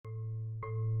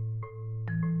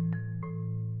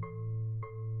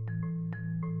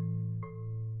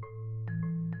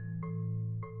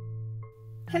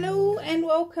Hello and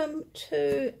welcome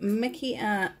to Mickey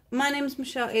Art. My name is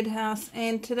Michelle Edhouse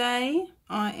and today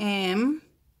I am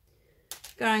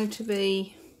going to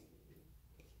be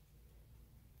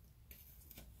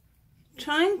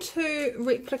trying to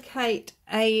replicate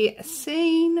a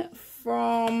scene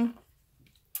from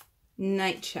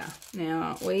nature.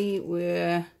 Now we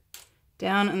were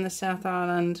down in the South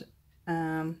Island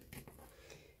on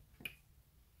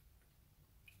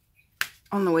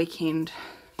the weekend,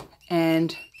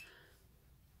 and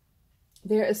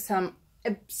there is some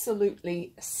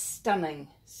absolutely stunning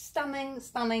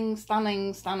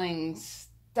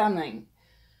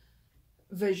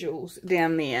visuals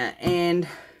down there, and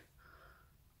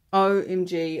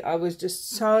OMG, I was just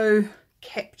so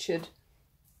captured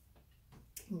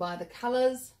by the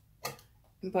colours,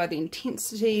 by the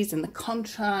intensities and the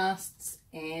contrasts,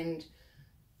 and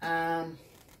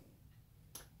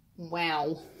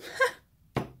wow.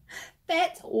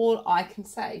 That's all I can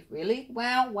say, really.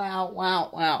 Wow, wow, wow,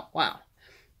 wow, wow.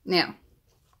 Now,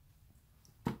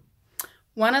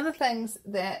 one of the things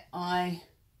that I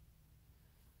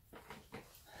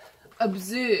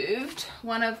observed,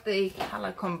 one of the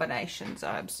colour combinations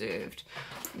I observed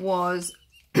was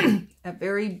a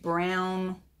very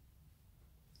brown,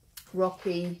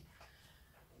 rocky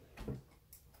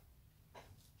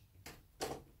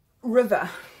river.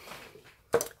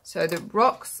 So the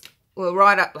rocks were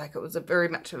right up, like it was a very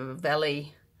much of a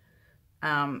valley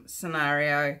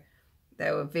scenario.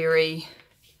 They were very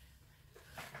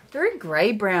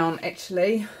grey brown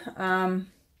actually, and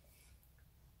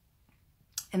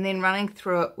then running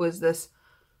through it was this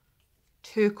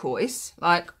turquoise,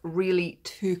 like really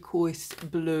turquoise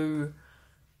blue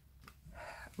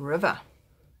river,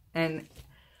 and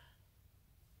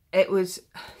it was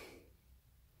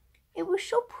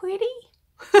so pretty.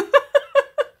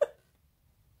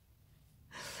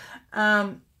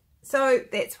 So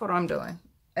that's what I'm doing.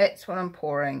 That's what I'm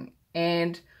pouring.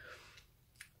 And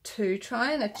to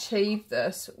try and achieve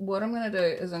this, what I'm going to do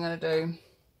is I'm going to do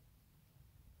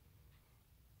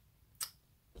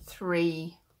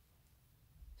three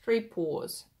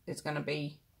pours. There's going to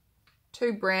be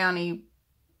two browny,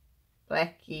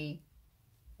 blacky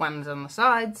ones on the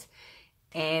sides,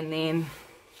 and then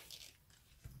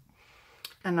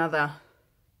another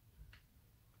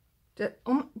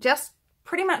just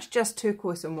pretty much just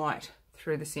turquoise and white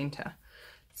through the centre.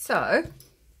 So,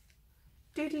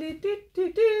 paint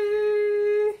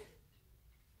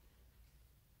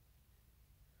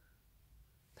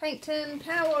tin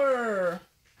power.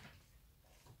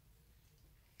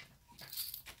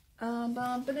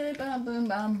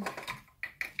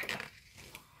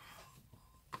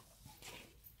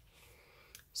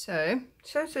 So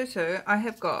I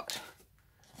have got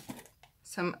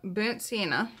some burnt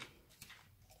sienna,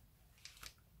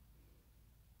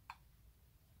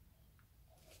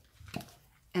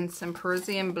 and some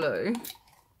Parisian blue,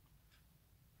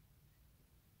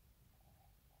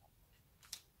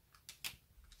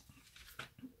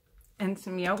 and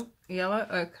some yellow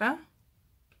ochre,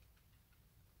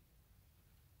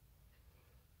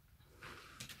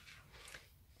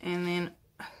 and then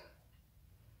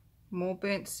more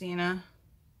burnt sienna,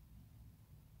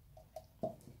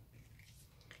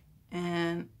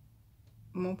 and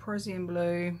more Parisian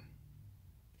blue,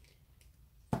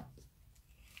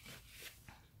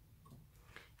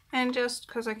 and just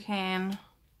because I can,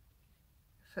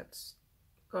 if it's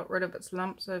got rid of its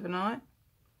lumps overnight.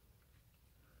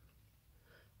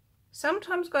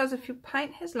 Sometimes, guys, if your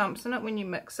paint has lumps in it when you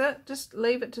mix it, just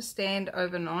leave it to stand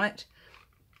overnight,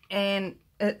 and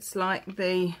it's like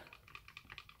the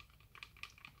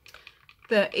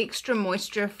extra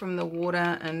moisture from the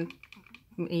water and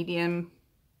medium,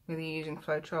 whether you're using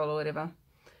Floetrol or whatever,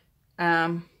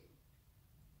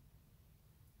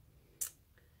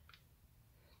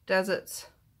 does its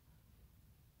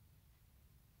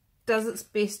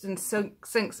best and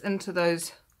sinks into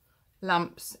those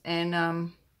lumps,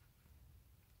 and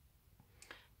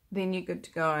then you're good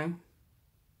to go.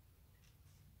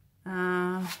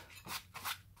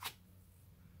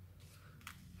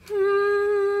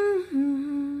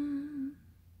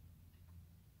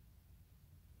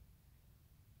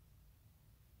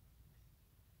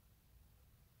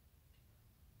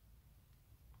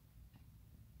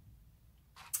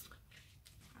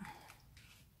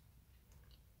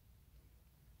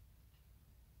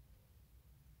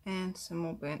 And some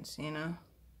more burnt sienna.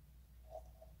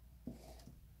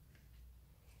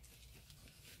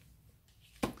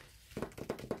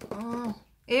 Oh,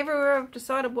 everywhere I've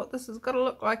decided what this has got to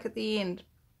look like at the end.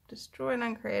 Destroy and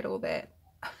uncreate all that.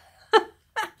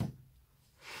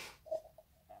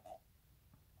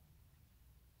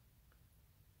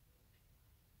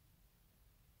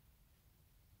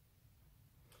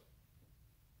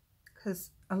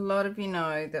 because a lot of you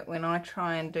know that when I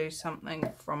try and do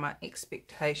something from an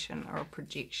expectation or a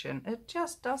projection, it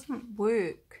just doesn't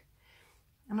work.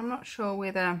 And I'm not sure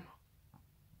whether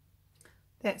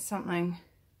that's something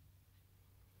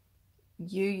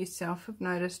you yourself have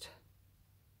noticed.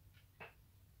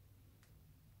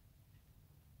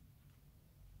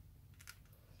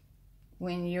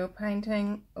 When you're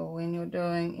painting or when you're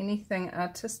doing anything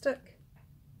artistic.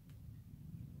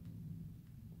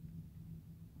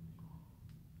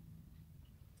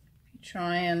 If you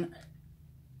try and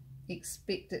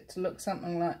expect it to look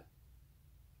something like,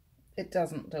 it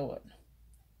doesn't do it.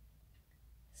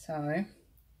 So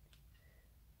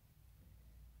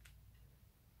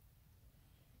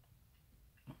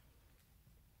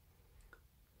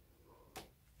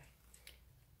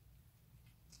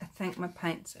I think my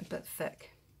paint's a bit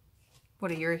thick. What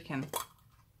do you reckon?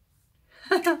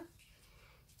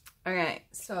 Okay,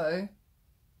 so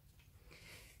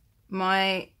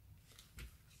my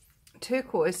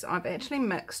turquoise I've actually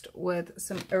mixed with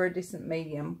some iridescent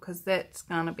medium because that's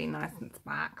going to be nice and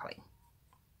sparkly.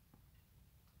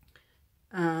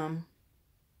 So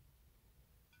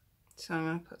I'm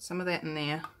going to put some of that in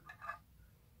there.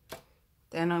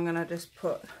 Then I'm going to just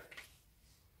put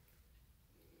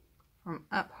from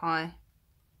up high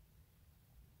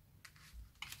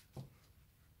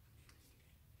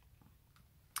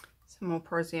some more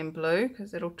Prussian blue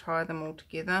because it'll tie them all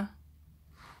together.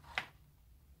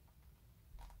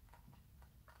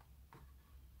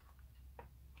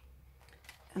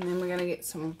 And then we're going to get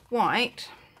some white.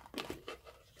 I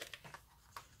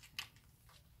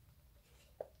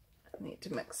need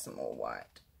to mix some more white.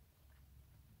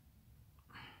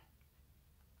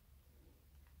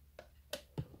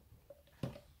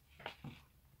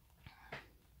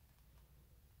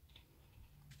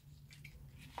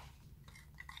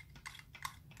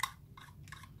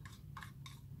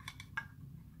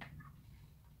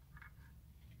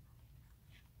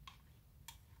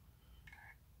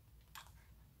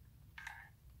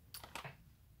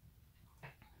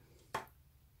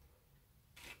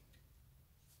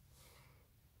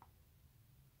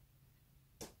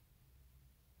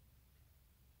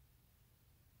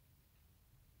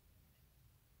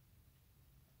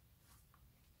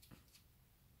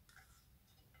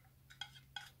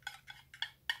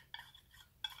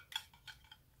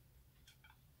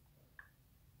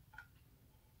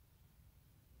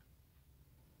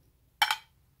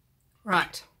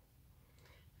 Right,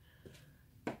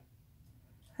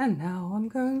 and now I'm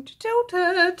going to tilt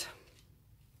it.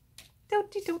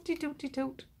 Tilty, tilty, tilty,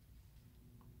 tilt.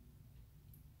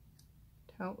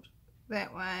 Tilt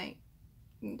that way,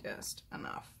 just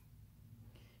enough.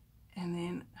 And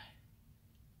then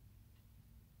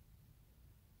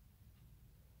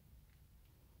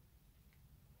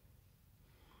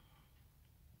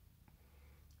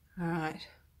all right,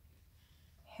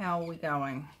 how are we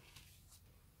going?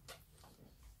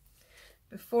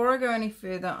 Before I go any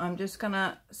further, I'm just going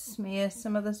to smear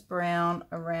some of this brown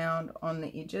around on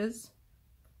the edges,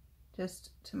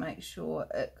 just to make sure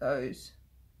it goes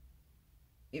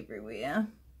everywhere.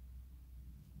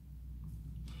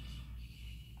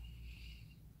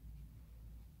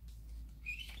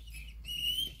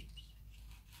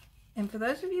 And for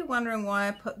those of you wondering why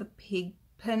I put the peg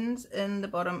pins in the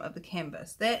bottom of the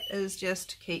canvas, that is just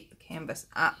to keep the canvas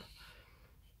up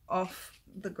off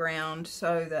the ground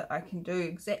so that I can do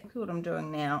exactly what I'm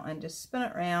doing now and just spin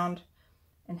it around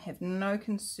and have no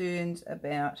concerns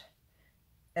about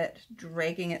it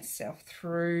dragging itself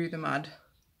through the mud.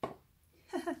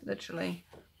 Literally,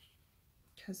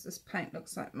 because this paint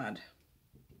looks like mud.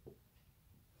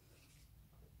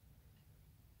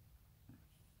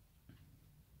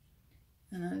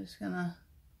 And I'm just gonna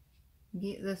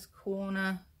get this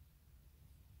corner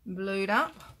blued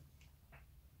up.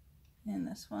 And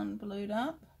this one blued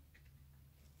up.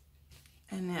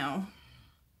 And now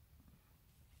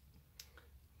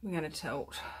we're going to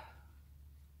tilt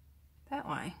that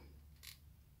way.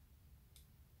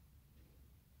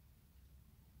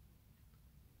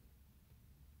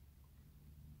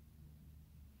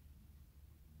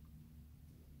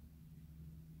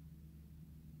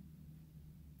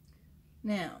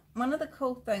 Now, one of the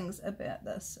cool things about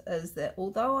this is that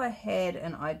although I had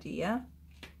an idea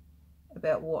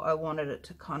about what I wanted it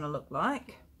to kind of look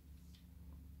like,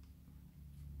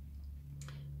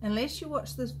 unless you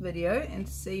watch this video and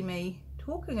see me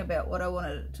talking about what I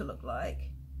wanted it to look like,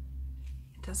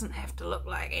 it doesn't have to look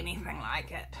like anything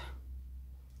like it.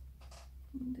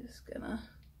 I'm just gonna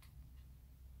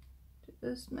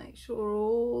just make sure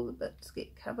all the bits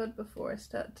get covered before I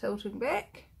start tilting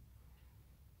back.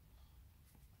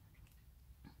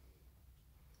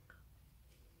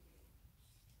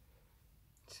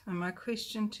 So my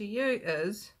question to you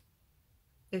is,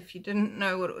 if you didn't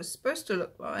know what it was supposed to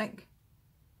look like,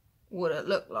 would it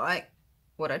look like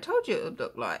what I told you it would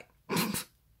look like?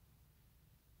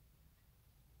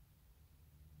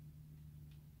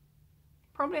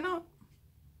 Probably not.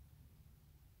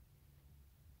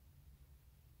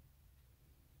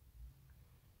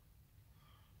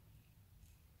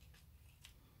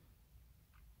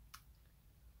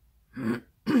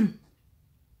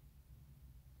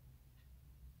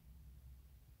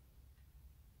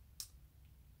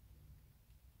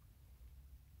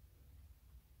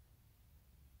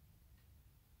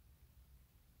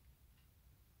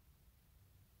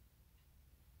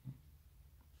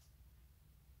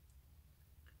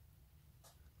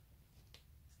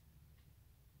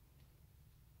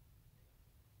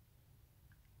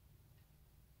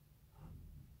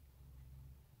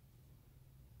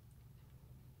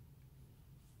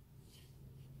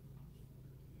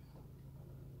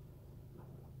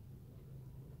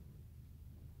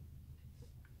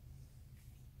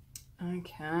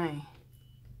 Okay.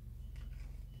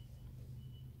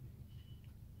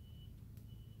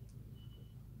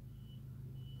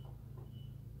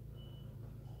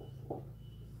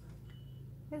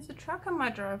 There's a truck in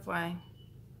my driveway.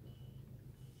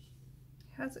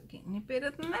 How's it getting any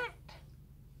better than that?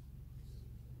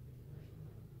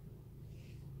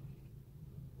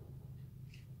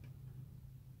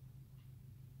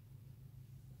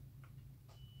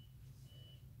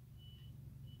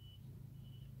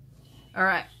 All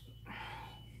right.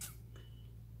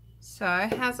 So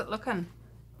how's it looking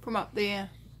from up there?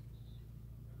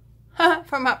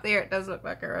 From up there it does look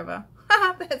like a river.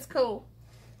 That's cool.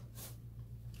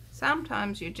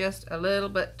 Sometimes you're just a little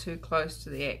bit too close to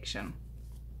the action.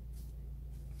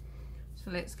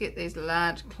 So let's get these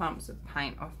large clumps of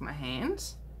paint off my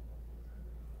hands.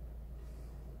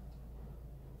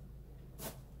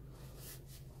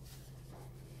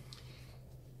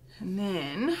 And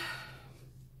then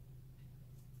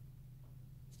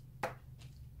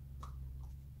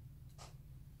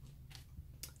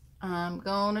I'm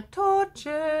gonna torch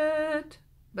it.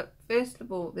 But first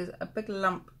of all, there's a big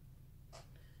lump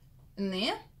in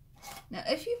there. Now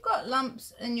if you've got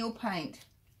lumps in your paint,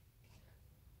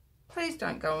 please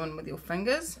don't go in with your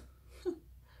fingers.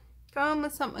 Go in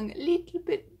with something a little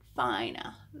bit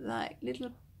finer, like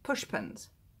little push pins.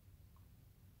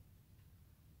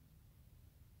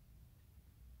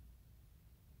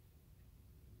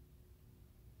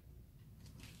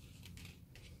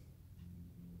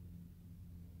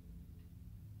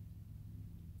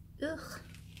 Ugh.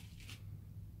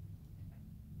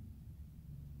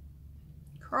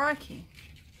 Crikey.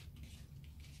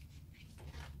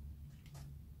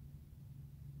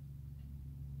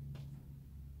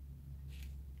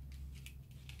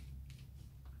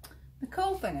 The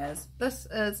cool thing is, this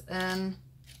is in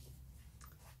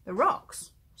the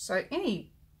rocks, so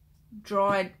any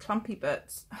dried clumpy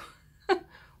bits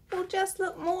will just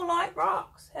look more like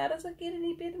rocks. How does it get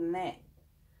any better than that?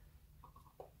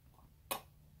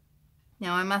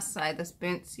 Now I must say this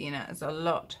burnt sienna is a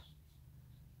lot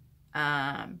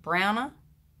browner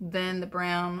than the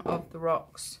brown of the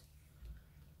rocks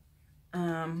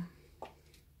down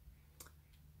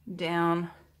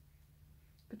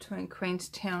between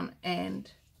Queenstown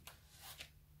and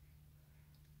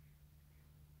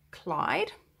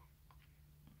Clyde.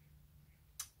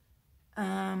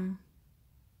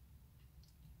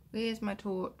 Where's my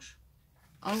torch?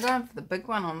 I'm going for the big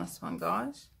one on this one,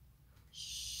 guys.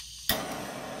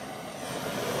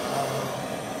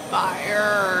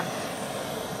 Fire!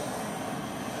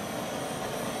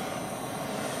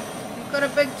 If you've got a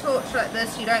big torch like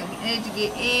this, you don't need to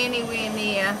get anywhere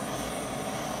near.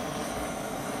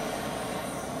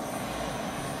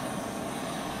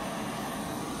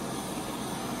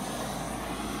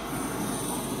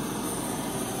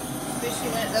 Especially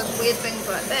when it does weird things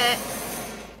like that.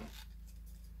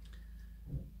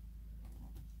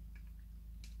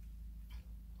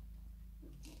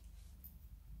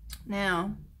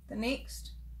 Now, the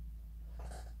next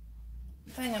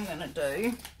thing I'm going to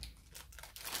do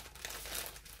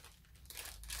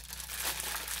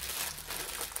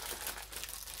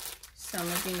some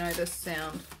of you know this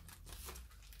sound,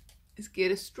 is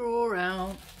get a straw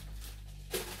out.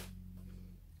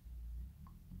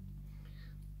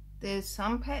 There's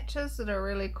some patches that are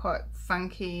really quite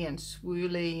funky and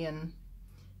swirly, and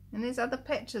there's other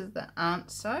patches that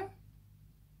aren't so.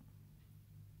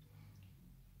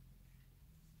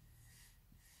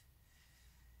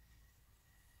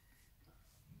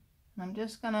 I'm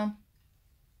just gonna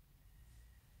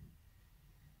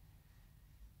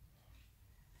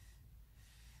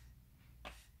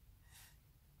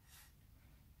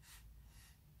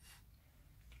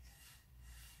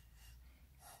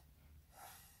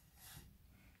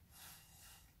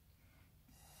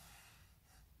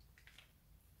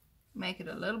make it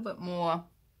a little bit more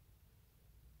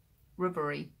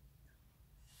rivery.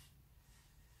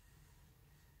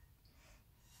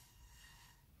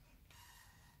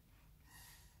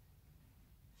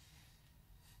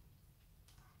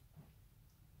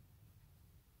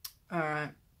 All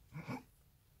right.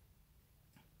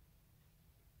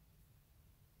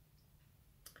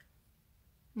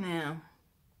 Now,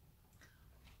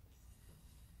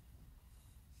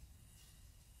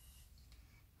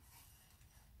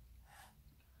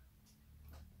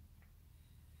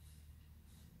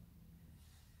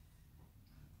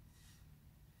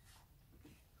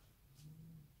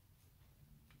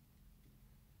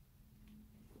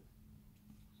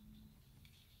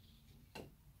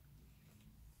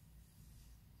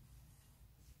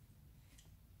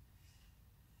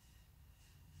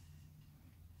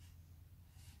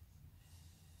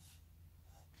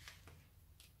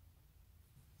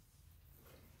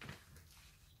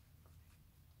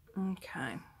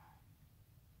 okay.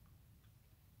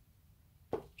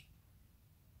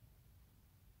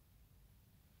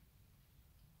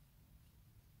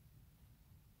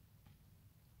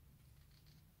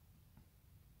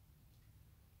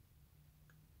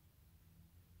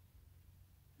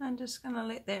 I'm just going to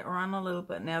let that run a little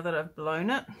bit now that I've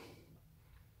blown it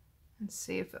and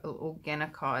see if it'll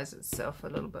organicize itself a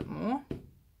little bit more.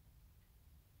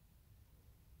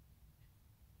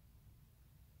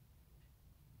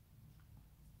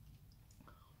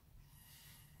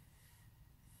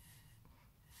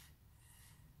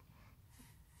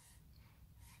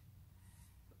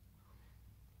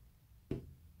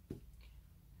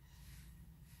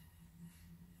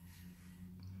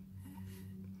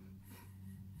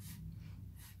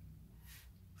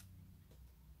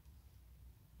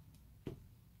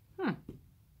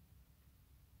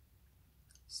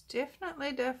 It's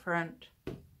definitely different.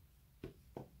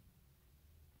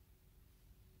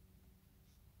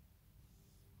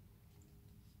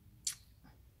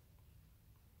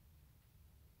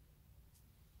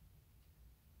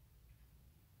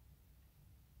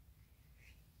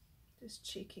 Just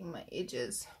checking my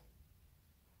edges.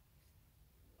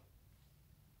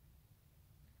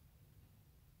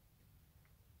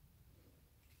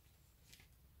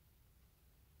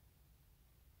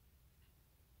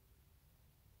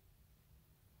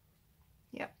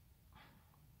 Yep.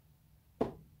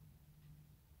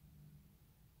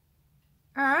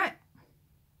 All right.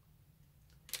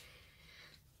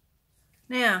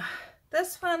 Now,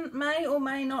 this one may or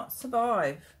may not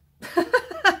survive.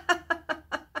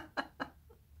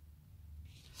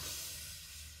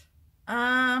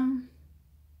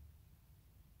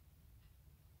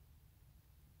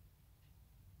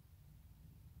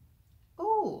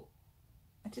 Oh,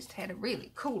 I just had a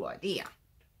really cool idea.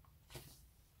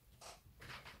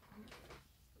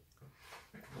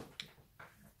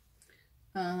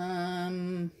 I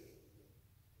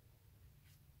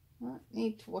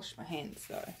need to wash my hands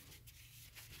though.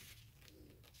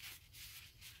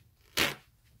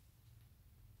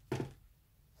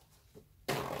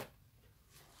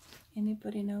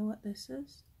 Anybody know what this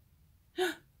is?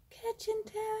 Kitchen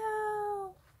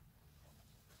towel!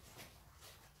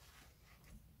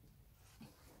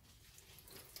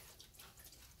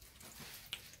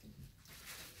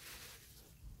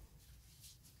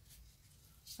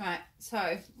 Right,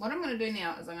 so what I'm going to do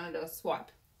now is I'm going to do a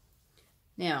swipe.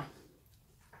 Now,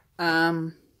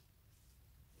 the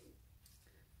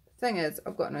thing is,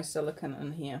 I've got no silicone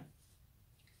in here.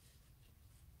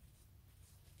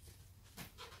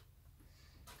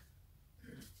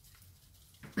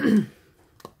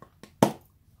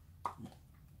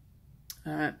 All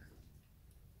right.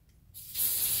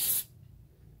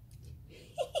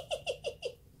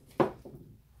 Can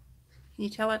you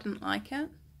tell I didn't like it?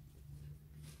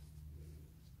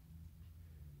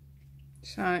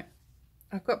 So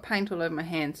I've got paint all over my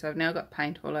hands, so I've now got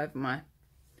paint all over my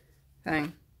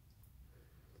thing.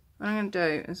 What I'm going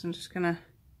to do is I'm just going to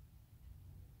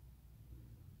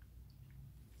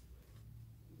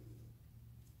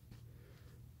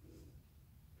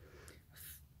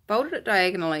fold it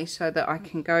diagonally so that I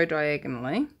can go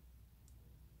diagonally.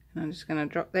 And I'm just going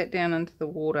to drop that down into the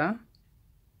water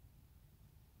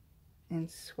and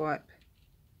swipe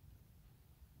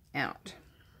out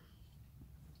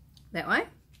that way.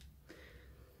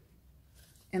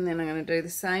 And then I'm going to do the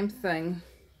same thing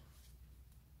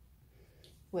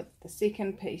with the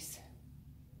second piece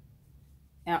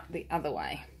out the other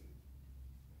way.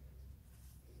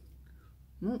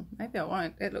 Maybe I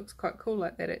won't. That looks quite cool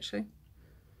like that actually.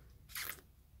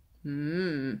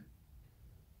 Should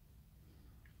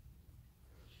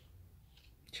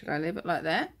I leave it like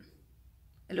that?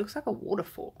 It looks like a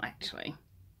waterfall actually.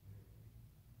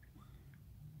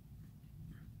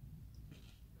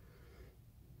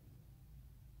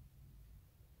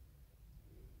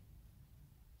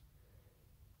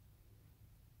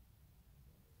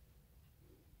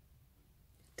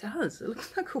 does. It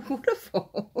looks like a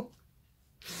waterfall.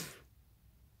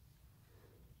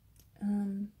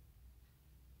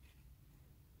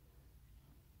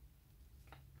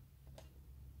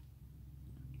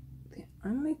 The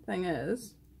only thing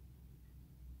is,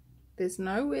 there's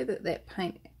nowhere that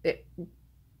that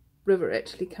river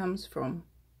actually comes from.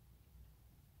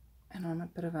 And I'm a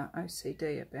bit of an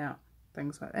OCD about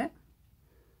things like that.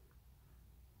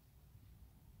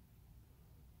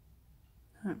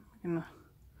 I'm gonna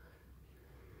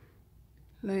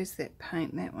lose that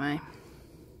paint that way.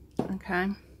 Okay,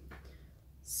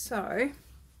 so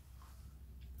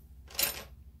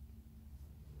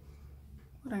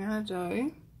what I'm gonna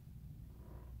do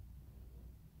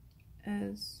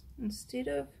is, instead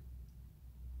of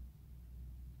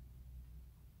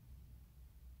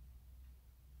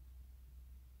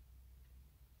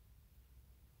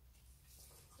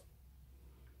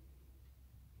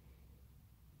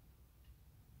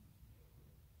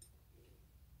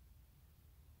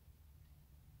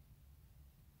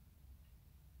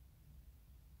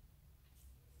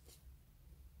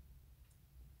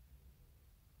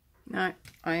no,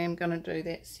 I am going to do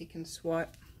that second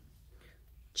swipe.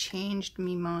 Changed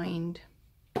me mind.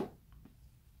 Or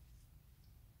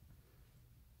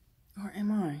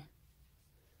am I?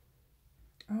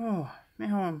 Oh,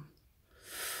 now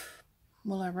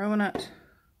will I ruin it?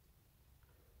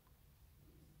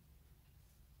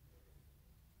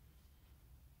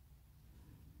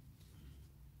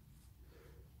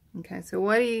 Okay, so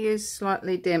why do you use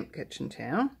slightly damp kitchen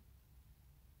towel?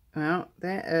 Well,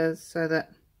 that is so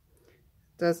that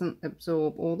doesn't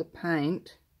absorb all the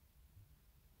paint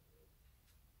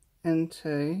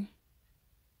into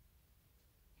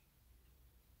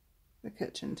the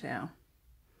kitchen towel.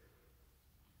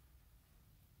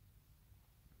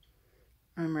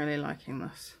 I'm really liking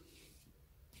this.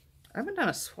 I haven't done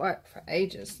a swipe for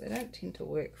ages. They don't tend to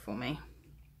work for me.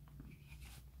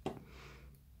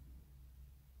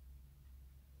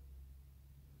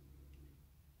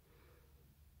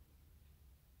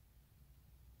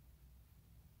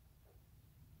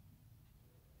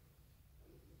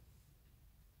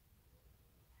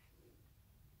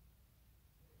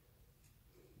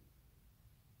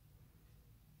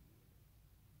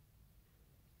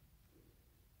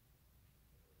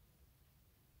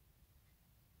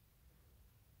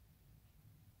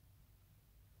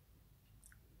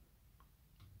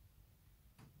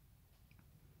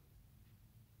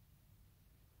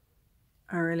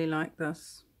 I really like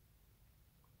this.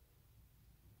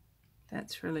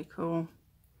 That's really cool.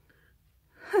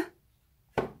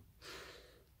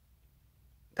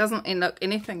 Doesn't look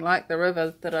anything like the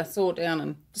river that I saw down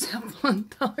in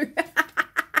Southland though.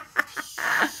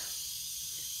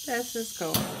 That's just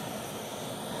cool.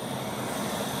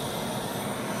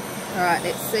 Alright,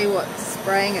 let's see what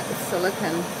spraying it with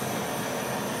silicone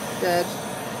did.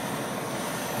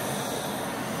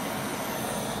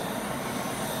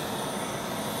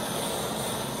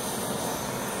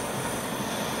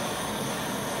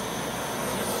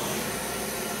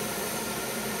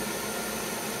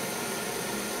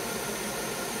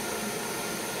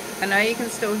 I know you can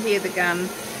still hear the gun,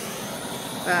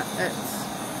 but it's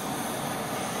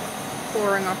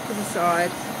pouring off to the side,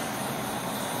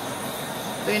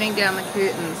 burning down the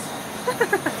curtains.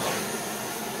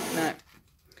 No,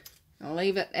 I'll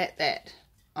leave it at that.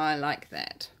 I like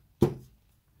that.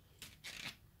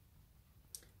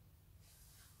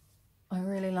 I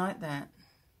really like that.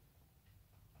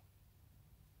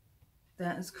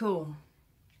 That is cool.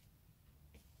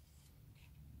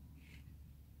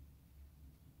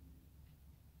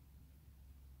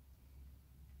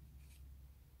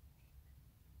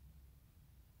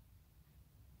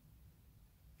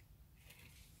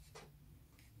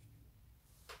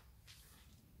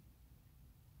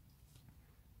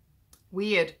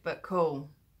 Weird, but cool.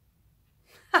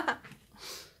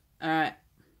 Alright.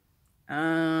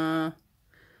 I'm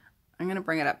going to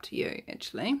bring it up to you,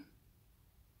 actually.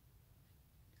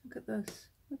 Look at this.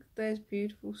 Look at those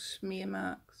beautiful smear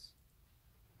marks.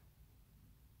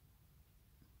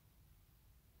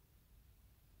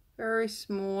 Very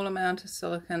small amount of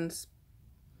silicone,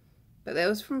 but that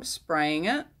was from spraying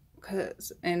it.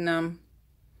 And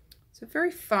so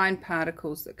very fine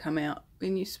particles that come out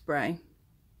when you spray.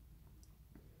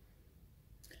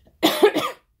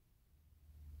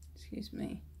 Excuse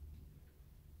me.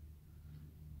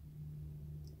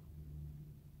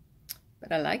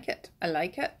 But I like it. I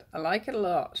like it. I like it a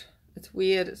lot. It's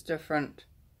weird, it's different,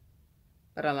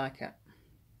 but I like it.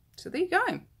 So there you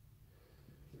go.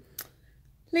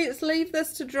 Let's leave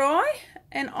this to dry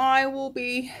and I will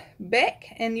be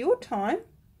back in your time.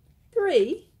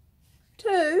 3,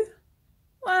 2,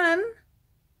 1.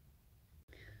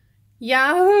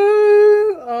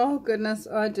 Yahoo! Oh goodness,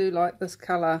 I do like this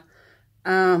colour.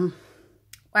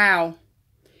 Wow.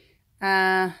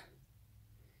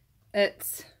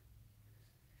 It's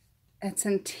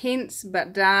intense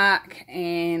but dark,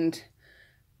 and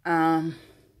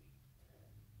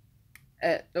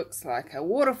it looks like a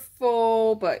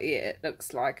waterfall, but yeah, it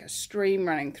looks like a stream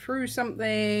running through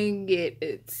something. Yeah,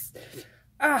 it's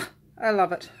I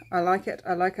love it. I like it.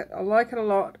 I like it. I like it a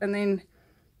lot. And then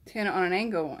turn it on an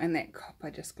angle and that copper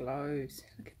just glows.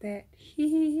 Look at that.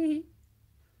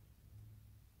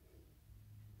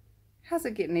 How's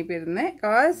it get any better than that,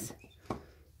 guys?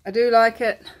 I do like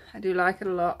it. I do like it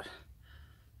a lot.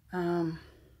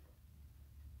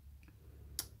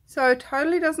 So it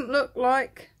totally doesn't look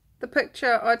like the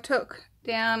picture I took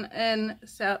down in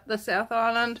the South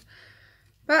Island,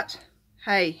 but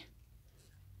hey,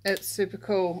 it's super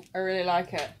cool. I really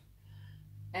like it.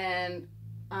 And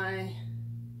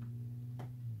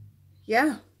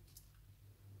yeah,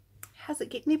 how's it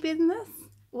get any better than this?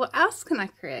 What else can I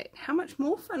create? How much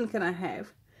more fun can I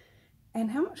have?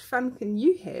 And how much fun can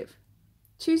you have?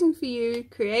 Choosing for you,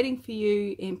 creating for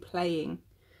you, and playing.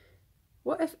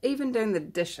 What if even doing the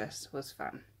dishes was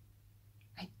fun?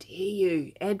 I dare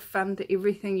you, add fun to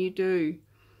everything you do.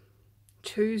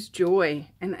 Choose joy.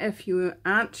 And if you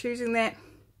aren't choosing that,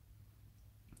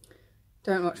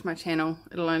 don't watch my channel.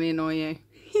 It'll only annoy you.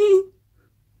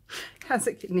 How's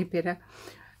it getting any better?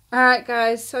 Alright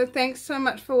guys, so thanks so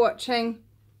much for watching.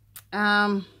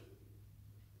 And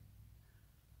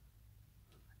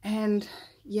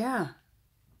yeah,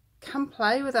 come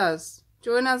play with us.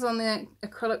 Join us on the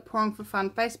Acrylic Pouring for Fun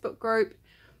Facebook group.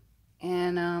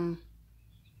 And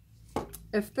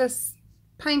if this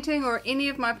painting or any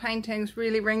of my paintings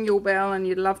really ring your bell and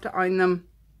you'd love to own them,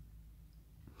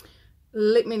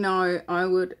 let me know. I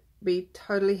would be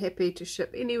totally happy to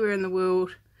ship anywhere in the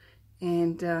world.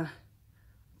 And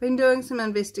been doing some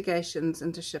investigations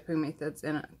into shipping methods,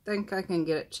 and I think I can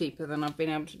get it cheaper than I've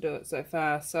been able to do it so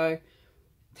far. So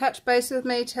touch base with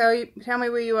me, tell me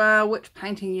where you are, which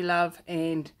painting you love,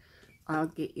 and I'll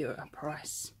get you a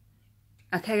price.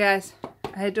 Okay guys,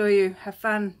 I adore you. Have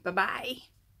fun. Bye bye.